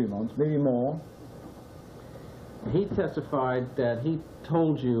least 3 months, maybe more. He testified that he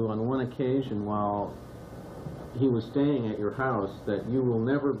told you on one occasion while he was staying at your house that you will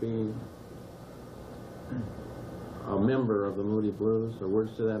never be a member of the Moody Blues, or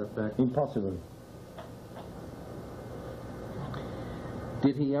words to that effect? Impossible.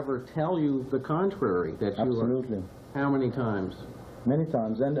 Did he ever tell you the contrary? That you Absolutely. How many times? many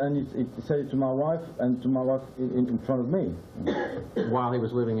times, and it said it to my wife and to my wife in front of me. While he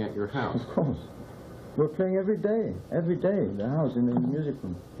was living at your house? Of course. We're playing every day in the house, in the music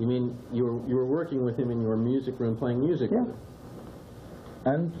room. You mean you were working with him in your music room, playing music? Yeah. With him?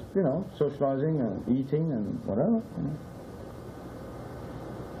 And, you know, socializing and eating and whatever. You know.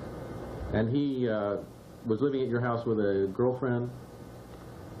 And he was living at your house with a girlfriend?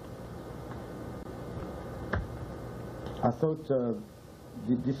 I thought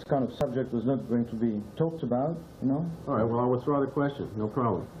this kind of subject was not going to be talked about, you know. All right, well, I'll withdraw the question. No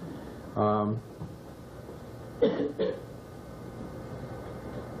problem.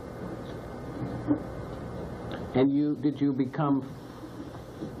 And did you become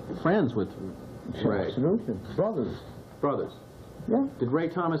friends with Ray? Absolutely. Brothers. Brothers? Yeah. Did Ray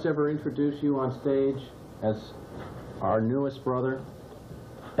Thomas ever introduce you on stage as our newest brother?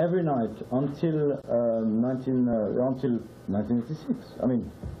 Every night until 1986. I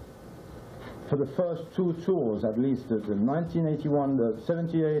mean, for the first two tours, at least, the 1981, the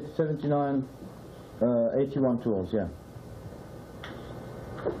 78, 79, 81 tours, yeah.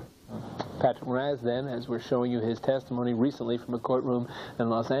 Patrick Moraz, then, as we're showing you his testimony recently from a courtroom in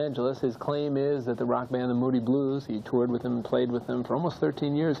Los Angeles, his claim is that the rock band the Moody Blues, he toured with them and played with them for almost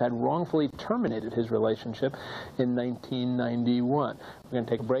 13 years, had wrongfully terminated his relationship in 1991. We're going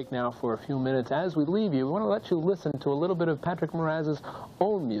to take a break now for a few minutes. As we leave you, we want to let you listen to a little bit of Patrick Moraz's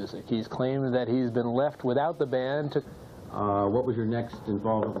own music. He's claimed that he's been left without the band to... What was your next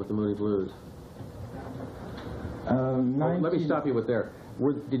involvement with the Moody Blues? Let me stop you with there.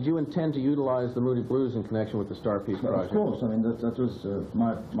 Did you intend to utilize the Moody Blues in connection with the Star Piece project? Of course. I mean, that was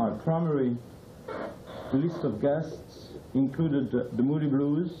my primary list of guests included the Moody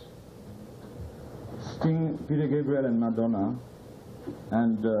Blues, Sting, Peter Gabriel, and Madonna,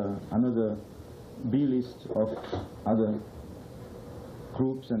 and another B list of other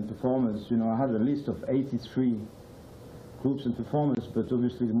groups and performers. You know, I had a list of 83 groups and performers, but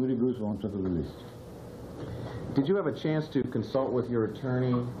obviously the Moody Blues were on top of the list. Did you have a chance to consult with your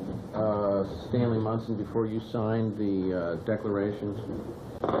attorney, Stanley Munson, before you signed the declaration?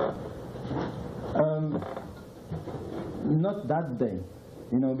 Not that day,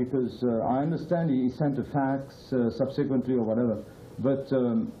 you know, because I understand he sent a fax subsequently or whatever, but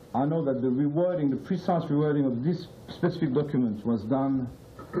I know that the precise rewording of this specific document was done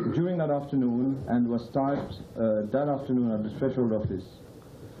during that afternoon and was typed that afternoon at the threshold office.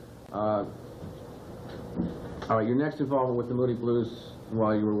 All right, your next involvement with the Moody Blues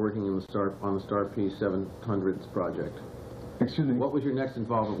while you were working on the Star Piece 700s project. Excuse me? What was your next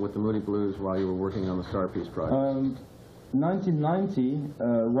involvement with the Moody Blues while you were working on the Star Piece project? 1990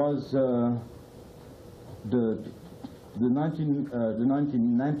 was the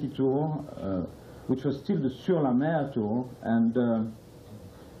 1990 tour, which was still the Sur la Mer tour, and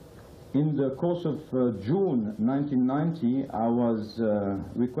in the course of June 1990, I was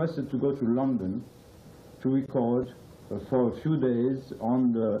requested to go to London to record for a few days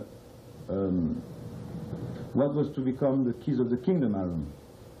on the what was to become the Keys of the Kingdom album.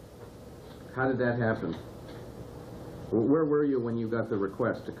 How did that happen? Where were you when you got the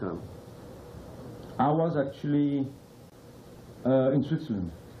request to come? I was actually in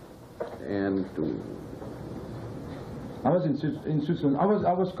Switzerland. And I was in Switzerland.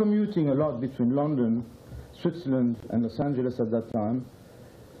 I was commuting a lot between London, Switzerland, and Los Angeles at that time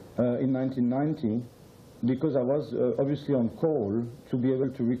in 1990. Because I was obviously on call to be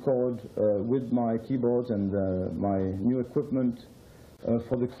able to record with my keyboards and my new equipment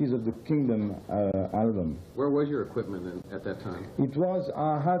for the Keys of the Kingdom album. Where was your equipment at that time? It was,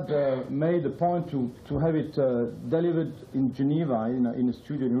 I had made a point to have it delivered in Geneva in a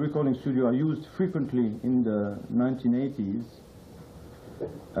studio, in a recording studio I used frequently in the 1980s.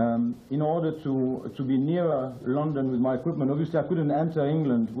 In order to be nearer London with my equipment. Obviously I couldn't enter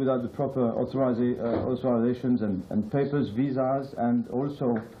England without the proper authorizations and papers, visas, and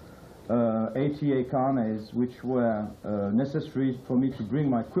also ATA carnets, which were necessary for me to bring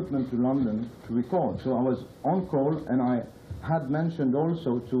my equipment to London to record. So I was on call, and I had mentioned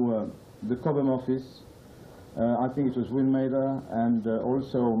also to the Cobham office, I think it was Will Mather, and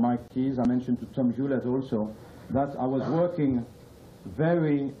also Mike Keys, I mentioned to Tom Hewlett also, that I was working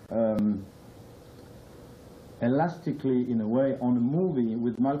very elastically, in a way, on a movie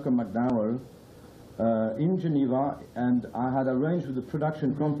with Malcolm McDowell in Geneva, and I had arranged with the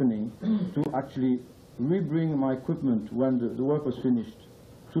production company to actually rebring my equipment when the work was finished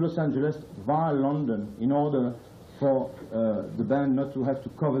to Los Angeles via London in order for the band not to have to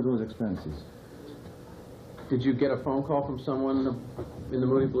cover those expenses. Did you get a phone call from someone in the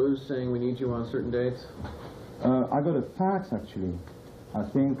Moody Blues saying we need you on certain dates? I got a fax actually, I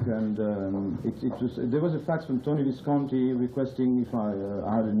think, and there was a fax from Tony Visconti requesting if I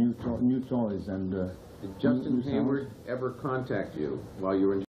had a new toys and. Did Justin Hayward ever contact you while you were in